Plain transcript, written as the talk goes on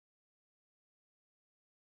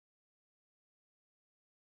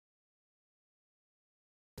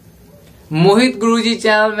मोहित गुरुजी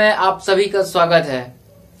channel में आप सभी का स्वागत है।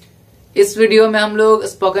 इस वीडियो में हम लोग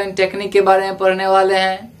स्पोकन टेक्निक के बारे में पढ़ने वाले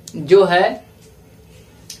हैं, जो है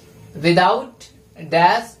without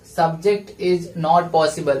dash subject is not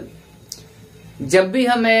possible. जब भी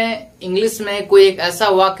हमें इंग्लिश में कोई एक ऐसा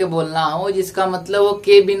वाक्य बोलना हो जिसका मतलब वो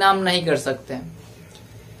के बिना हम नहीं कर सकते,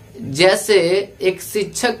 जैसे एक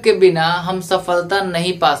शिक्षक के बिना हम सफलता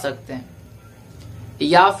नहीं पा सकते,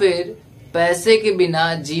 या फिर पैसे के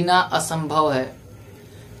बिना जीना असंभव है।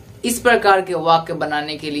 इस प्रकार के वाक्य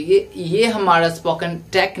बनाने के लिए ये हमारा स्पोकन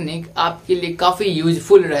टेक्निक आपके लिए काफी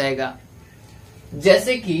यूजफुल रहेगा।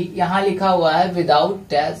 जैसे कि यहाँ लिखा हुआ है without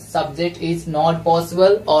dash subject is not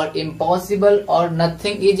possible और इम्पॉसिबल और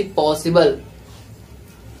नथिंग इज पॉसिबल।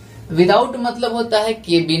 विदाउट मतलब होता है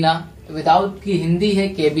के बिना, विदाउट की हिंदी है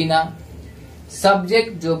के बिना।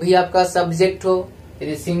 सब्जेक्ट जो भी आपका सब्जेक्ट हो,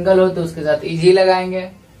 यदि सिंगल हो तो उसके साथ इज ही लगाएंगे।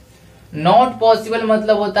 नॉट पॉसिबल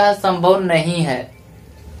मतलब होता है संभव नहीं है।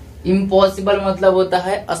 इम्पॉसिबल मतलब होता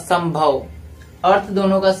है असंभव। अर्थ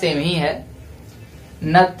दोनों का सेम ही है।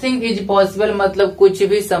 नथिंग इज पॉसिबल मतलब कुछ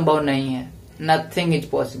भी संभव नहीं है। Nothing is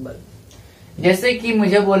possible. जैसे कि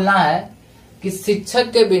मुझे बोलना है कि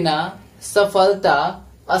शिक्षक के बिना सफलता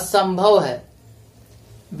असंभव है।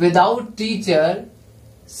 Without teacher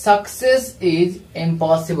success is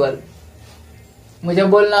impossible. मुझे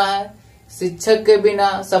बोलना है शिक्षक के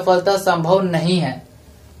बिना सफलता संभव नहीं है।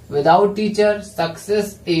 Without teacher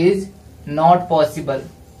success is not possible.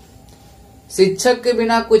 शिक्षक के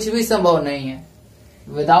बिना कुछ भी संभव नहीं है।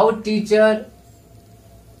 Without teacher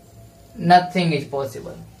nothing is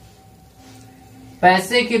possible.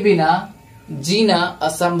 पैसे के बिना जीना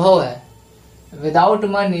असंभव है। Without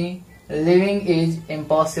money living is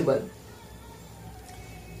impossible.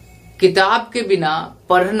 किताब के बिना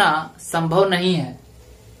पढ़ना संभव नहीं है।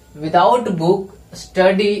 Without book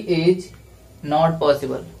study is not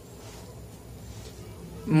possible.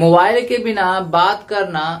 Mobile के बिना बात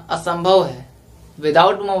करना असंभव है।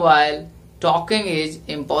 Without mobile talking is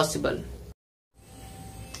impossible.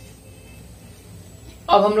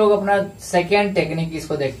 अब हम लोग अपना सेकेंड टेक्निक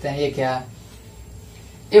इसको देखते हैं। ये क्या है?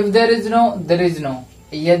 If there is no there is no.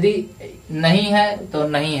 यदि नहीं है तो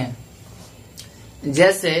नहीं है।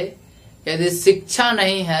 जैसे यदि शिक्षा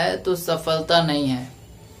नहीं है तो सफलता नहीं है।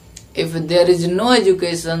 If there is no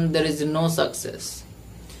education there is no success.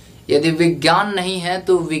 यदि विज्ञान नहीं है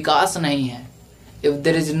तो विकास नहीं है। If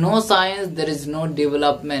there is no science there is no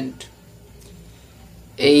development.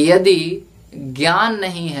 यदि ज्ञान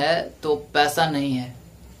नहीं है तो पैसा नहीं है।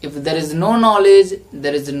 If there is no knowledge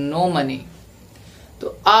there is no money.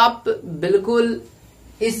 तो आप बिल्कुल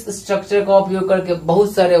इस स्ट्रक्चर का उपयोग करके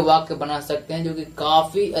बहुत सारे वाक्य बना सकते हैं, जो कि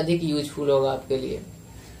काफी अधिक यूजफुल होगा आपके लिए।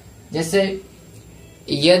 जैसे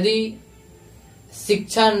यदि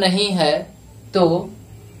शिक्षा नहीं है तो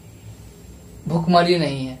भुखमरी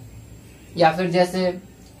नहीं है। या फिर जैसे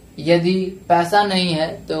यदि पैसा नहीं है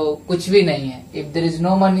तो कुछ भी नहीं है। If there is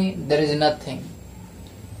no money there is nothing.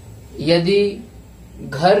 यदि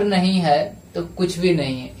घर नहीं है तो कुछ भी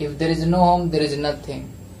नहीं है। If there is no home there is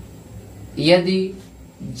nothing. यदि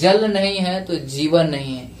जल नहीं है तो जीवन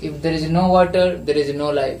नहीं है। If there is no water there is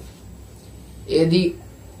no life. यदि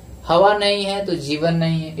हवा नहीं है तो जीवन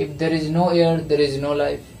नहीं है। If there is no air there is no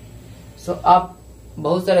life. सो आप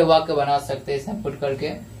बहुत सारे वाक्य बना सकते हैं इसमें पुट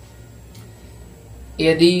करके।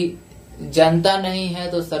 यदि जनता नहीं है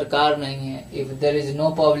तो सरकार नहीं है। If there is no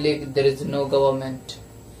public there is no government.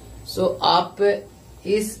 सो आप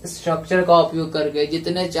इस स्ट्रक्चर का उपयोग करके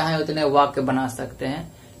जितने चाहे उतने वाक्य बना सकते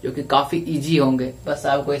हैं, जो कि काफी इजी होंगे। बस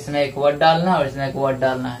आपको इसमें एक वर्ड डालना और इसमें एक वर्ड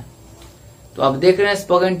डालना है। तो आप देख रहे हैं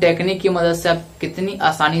स्पोकन टेक्निक की मदद से आप कितनी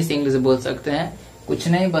आसानी से इंग्लिश बोल सकते हैं। कुछ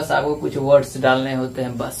नहीं, बस आपको कुछ वर्ड्स डालने होते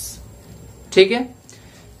हैं बस। ठीक है,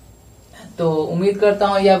 तो उम्मीद करता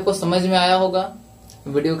हूँ ये आपको समझ में आया होगा।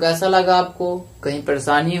 वीडियो कैसा लगा आपको? कहीं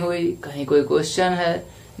परेशानी हुई, कहीं कोई क्वेश्चन है,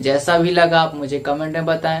 जैसा भी लगा आप मुझे कमेंट में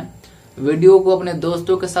बताएं। वीडियो को अपने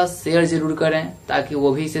दोस्तों के साथ शेयर जरूर करें ताकि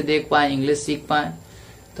वो भी इसे देख पाए, इंग्लिश सीख पाए।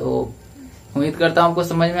 तो उम्मीद करता हूँ आपको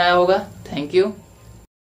समझ में आया होगा। Thank you.